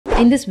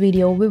In this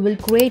video, we will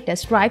create a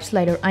stripe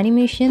slider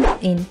animation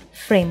in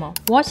Framer.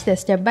 Watch the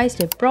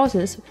step-by-step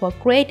process for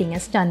creating a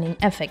stunning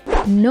effect.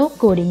 No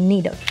coding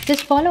needed.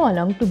 Just follow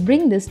along to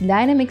bring this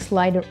dynamic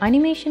slider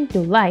animation to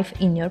life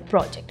in your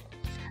project.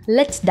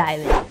 Let's dive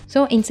in.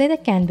 So inside the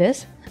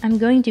canvas, I'm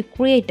going to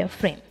create a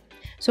frame.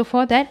 So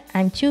for that,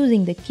 I'm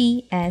choosing the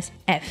key as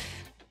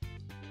F.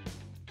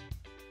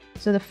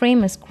 So the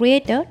frame is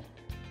created.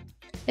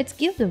 Let's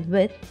give the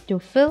width to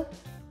fill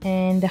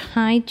and the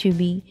height to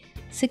be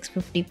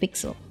 650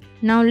 pixel.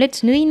 Now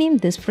let's rename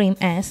this frame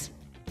as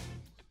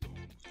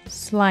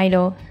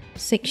slider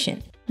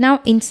section. Now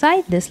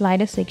inside the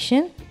slider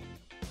section,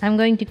 I'm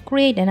going to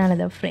create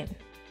another frame.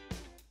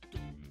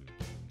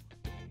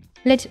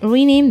 Let's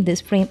rename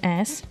this frame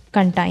as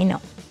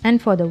container.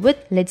 And for the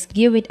width, let's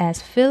give it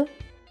as fill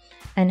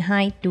and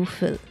height to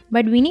fill.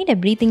 But we need a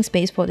breathing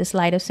space for the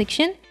slider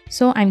section.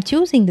 So I'm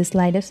choosing the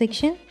slider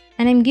section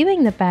and I'm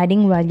giving the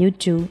padding value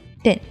to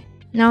 10.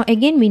 Now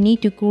again we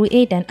need to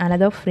create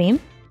another frame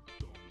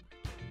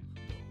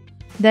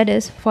that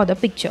is for the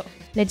picture.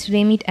 Let's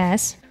name it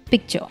as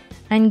picture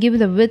and give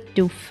the width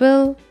to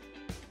fill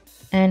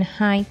and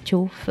height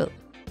to fill.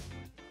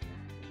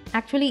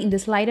 Actually in the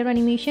slider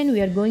animation we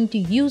are going to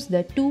use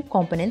the two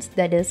components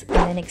that is in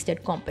the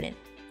nested component.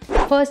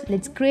 First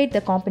let's create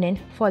the component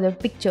for the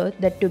picture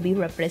that to be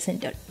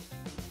represented.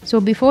 So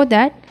before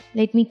that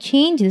let me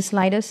change the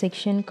slider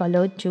section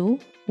color to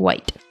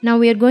white. Now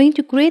we are going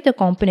to create the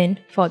component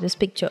for this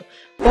picture.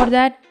 For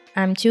that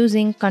I'm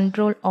choosing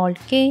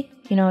Ctrl-Alt-K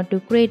in order to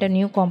create a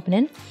new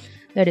component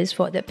that is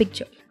for the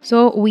picture.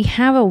 So we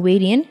have a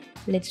variant.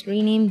 Let's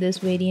rename this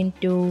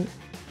variant to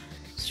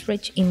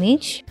stretch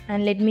image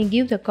and let me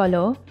give the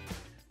color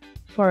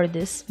for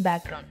this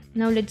background.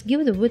 Now let's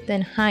give the width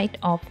and height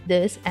of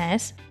this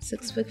as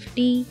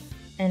 650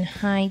 and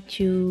height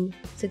to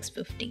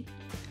 650.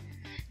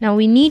 Now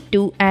we need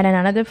to add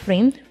another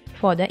frame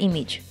for the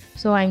image.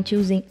 So I'm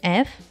choosing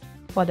F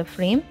for the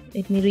frame.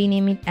 Let me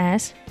rename it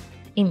as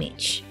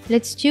image.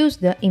 Let's choose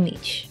the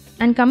image.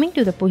 And coming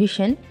to the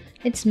position,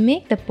 let's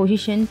make the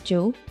position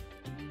to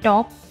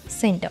top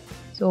center.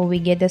 So we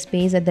get the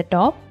space at the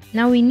top.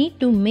 Now we need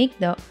to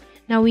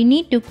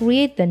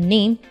create the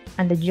name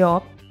and the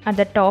job at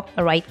the top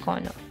right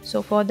corner.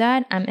 So for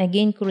that, I'm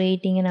again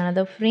creating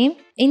another frame.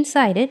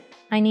 Inside it,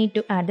 I need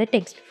to add the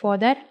text. For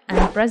that,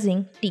 I'm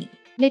pressing T.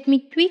 Let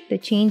me tweak the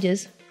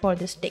changes for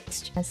this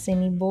text as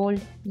semi-bold.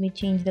 Let me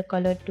change the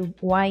color to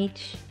white.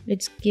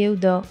 Let's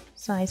give the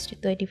size to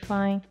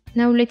 35.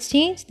 Now let's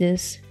change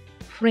this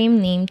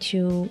frame name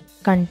to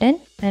content,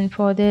 and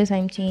for this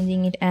I'm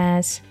changing it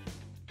as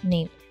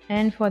name.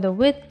 And for the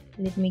width,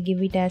 let me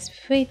give it as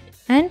fit.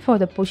 And for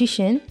the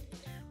position,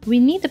 we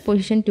need the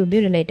position to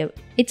be relative.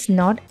 It's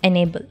not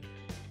enable.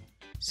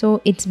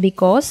 So it's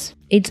because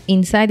it's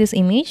inside this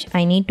image,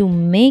 I need to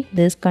make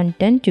this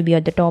content to be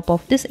at the top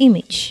of this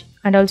image.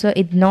 And also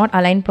it's not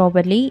aligned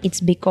properly,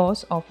 it's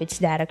because of its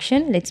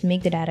direction. Let's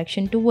make the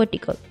direction to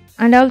vertical.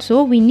 And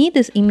also we need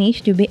this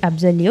image to be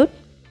absolute.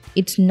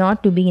 It's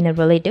not to be in a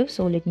relative.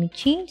 So let me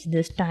change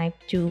this type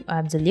to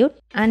absolute.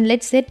 And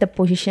let's set the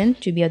position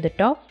to be at the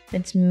top.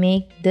 Let's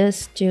make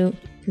this to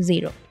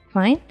 0.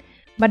 Fine.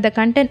 But the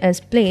content is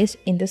placed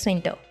in the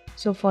center.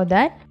 So for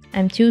that,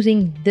 I'm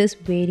choosing this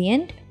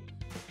variant.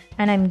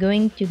 And I'm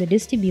going to the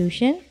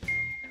distribution.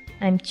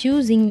 I'm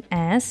choosing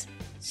as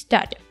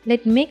start.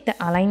 Let's make the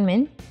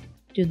alignment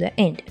to the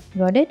end.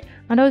 Got it?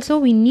 And also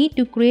we need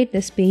to create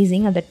the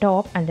spacing at the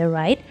top and the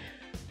right.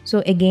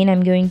 So again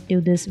I'm going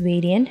to this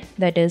variant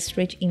that is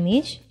stretch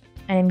image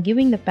and I'm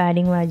giving the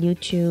padding value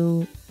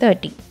to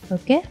 30.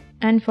 Okay.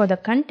 And for the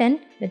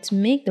content, let's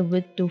make the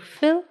width to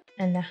fill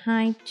and the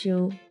height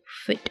to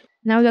fit.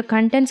 Now the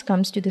contents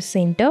comes to the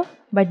center,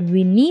 but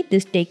we need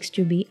this text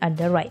to be at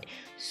the right.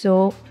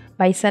 So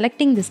by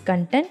selecting this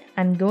content,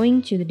 I'm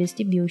going to the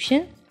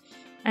distribution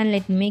and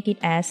let's make it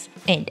as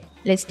end.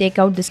 Let's take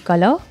out this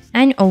color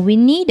and we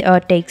need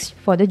a text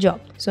for the job.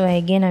 So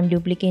again I'm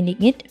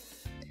duplicating it,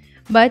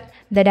 but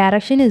the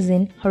direction is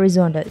in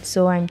horizontal.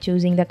 So I'm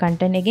choosing the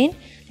content again.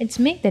 Let's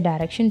make the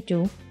direction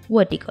to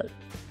vertical.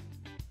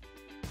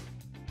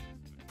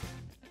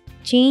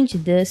 Change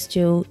this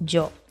to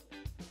job.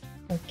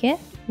 Okay.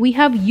 We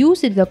have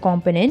used the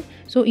component.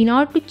 So in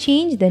order to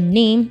change the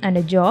name and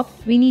the job,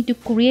 we need to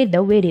create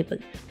the variable.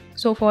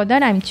 So for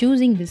that I'm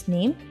choosing this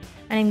name.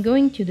 And I'm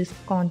going to this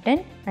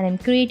content and I'm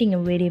creating a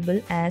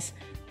variable as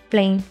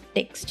plain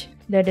text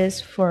that is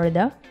for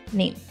the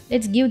name.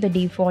 Let's give the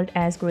default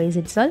as grace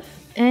itself.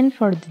 And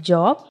for the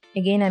job,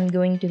 again I'm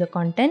going to the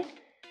content.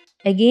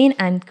 Again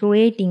I'm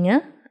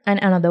creating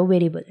another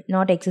variable,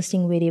 not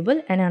existing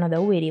variable, and another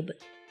variable.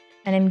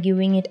 And I'm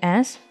giving it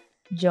as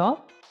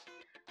job.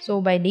 So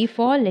by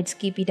default, let's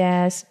keep it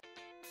as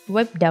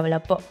web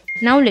developer.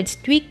 Now let's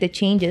tweak the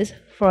changes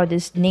for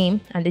this name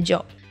and the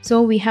job.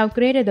 So we have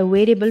created a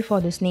variable for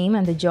this name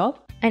and the job.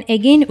 And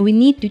again, we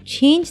need to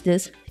change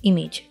this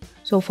image.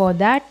 So for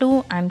that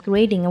too, I'm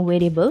creating a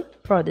variable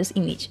for this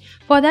image.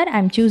 For that,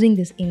 I'm choosing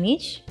this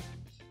image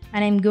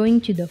and I'm going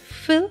to the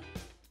fill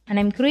and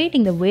I'm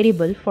creating the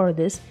variable for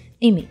this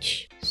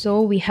image.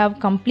 So we have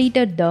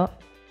completed the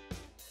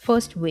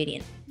first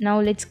variant. Now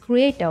let's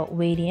create a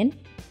variant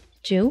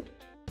 2,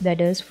 that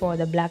is for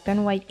the black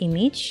and white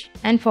image,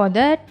 and for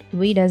that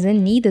we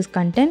doesn't need this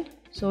content,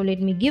 so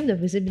let me give the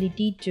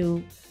visibility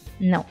to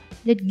no.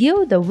 Let's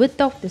give the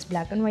width of this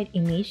black and white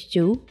image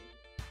to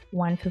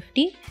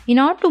 150. In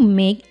order to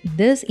make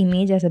this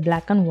image as a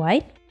black and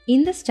white,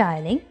 in the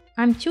styling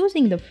I'm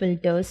choosing the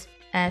filters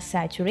as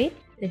saturate.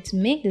 Let's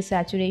make the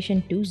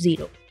saturation to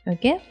 0.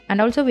 Okay,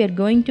 and also we are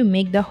going to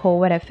make the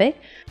hover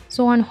effect.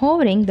 So on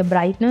hovering, the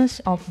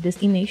brightness of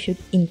this image should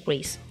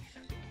increase.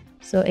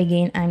 So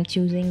again I'm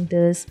choosing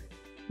this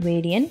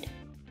variant.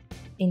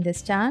 In the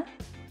style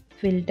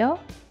filter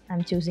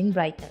I'm choosing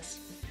brightness.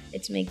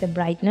 Let's make the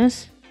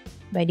brightness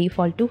by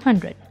default to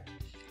 100.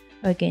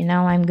 Okay,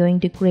 now I'm going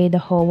to create the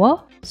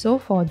hover. So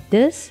for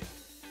this,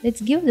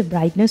 let's give the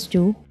brightness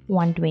to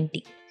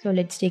 120. So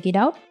let's take it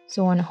out.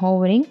 So on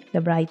hovering,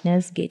 the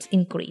brightness gets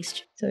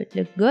increased. So it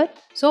looks good.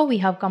 So we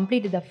have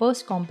completed the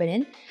first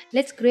component.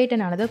 Let's create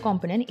another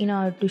component in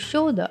order to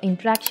show the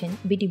interaction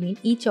between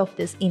each of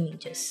these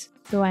images.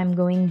 So I'm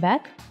going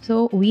back.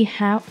 So we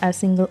have a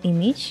single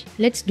image.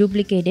 Let's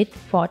duplicate it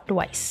for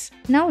twice.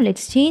 Now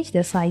let's change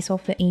the size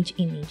of each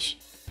image.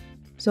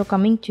 So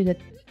coming to the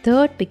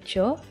third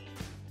picture,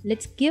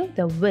 let's give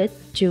the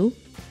width to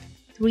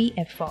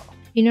 3FR.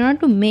 In order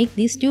to make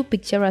these two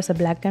pictures as a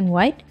black and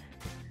white,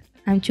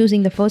 I'm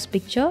choosing the first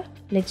picture.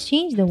 Let's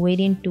change the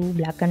variant to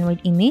black and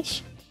white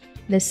image.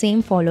 The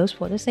same follows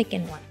for the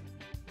second one.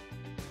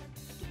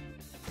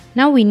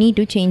 Now we need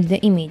to change the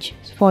image.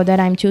 For that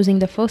I'm choosing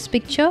the first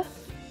picture.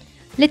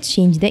 Let's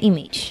change the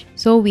image.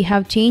 So we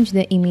have changed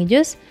the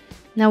images.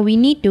 Now we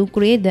need to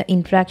create the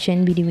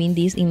interaction between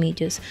these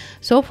images.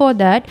 So for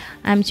that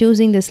I'm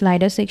choosing the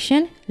slider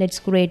section. Let's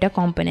create a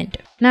component.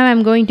 Now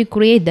I'm going to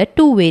create the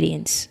two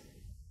variants.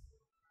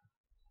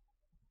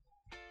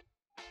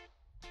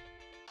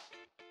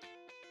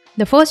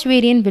 The first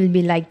variant will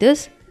be like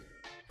this.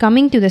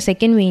 Coming to the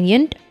second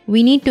variant,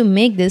 we need to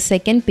make this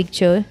second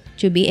picture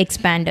to be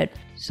expanded.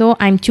 So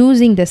I'm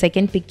choosing the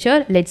second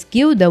picture. Let's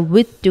give the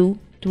width to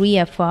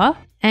 3FR.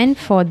 And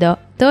for the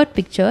third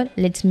picture,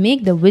 let's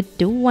make the width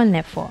to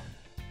 1FR.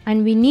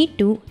 And we need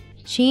to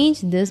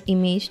change this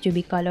image to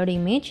be colored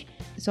image.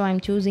 So I'm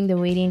choosing the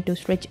variant to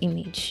stretch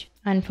image.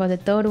 And for the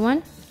third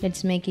one,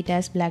 let's make it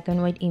as black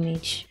and white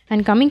image.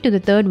 And coming to the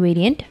third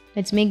variant,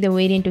 let's make the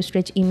variant to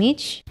stretch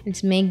image.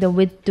 Let's make the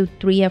width to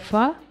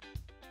 3FR.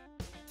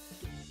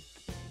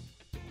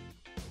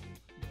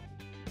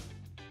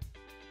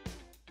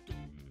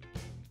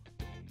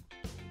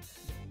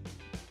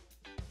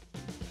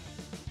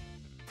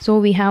 So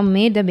we have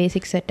made the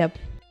basic setup.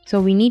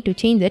 So we need to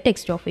change the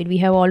text of it. We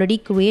have already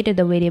created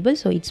the variable,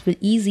 so it's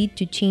easy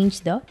to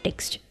change the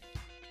text.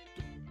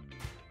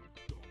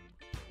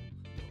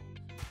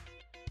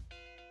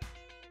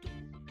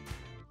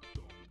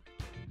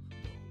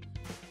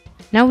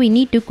 Now we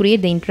need to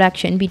create the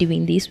interaction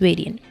between these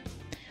variants.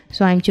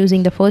 So I'm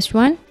choosing the first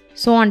one.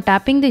 So on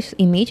tapping this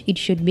image, it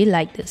should be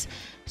like this.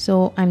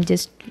 So I'm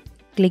just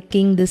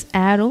clicking this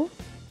arrow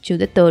to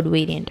the third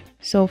variant.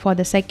 So for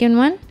the second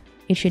one,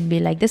 it should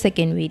be like the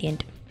second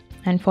variant.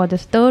 And for the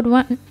third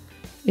one,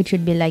 it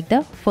should be like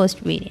the first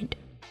variant.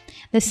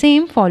 The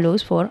same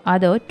follows for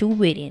other two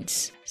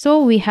variants.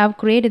 So we have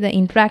created the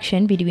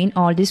interaction between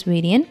all these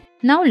variants.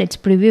 Now let's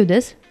preview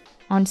this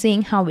on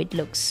seeing how it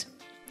looks.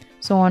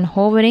 So on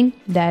hovering,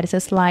 there is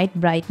a slight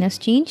brightness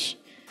change.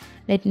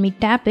 Let me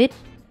tap it.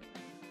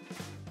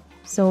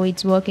 So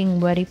it's working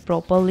very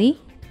properly.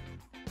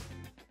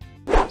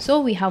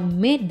 So we have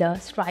made the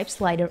stripe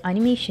slider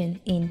animation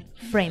in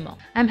Framer.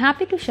 I'm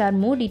happy to share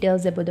more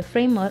details about the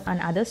Framer and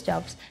other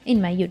stuffs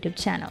in my YouTube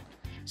channel.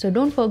 So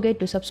don't forget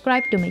to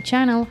subscribe to my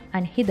channel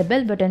and hit the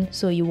bell button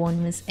so you won't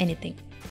miss anything.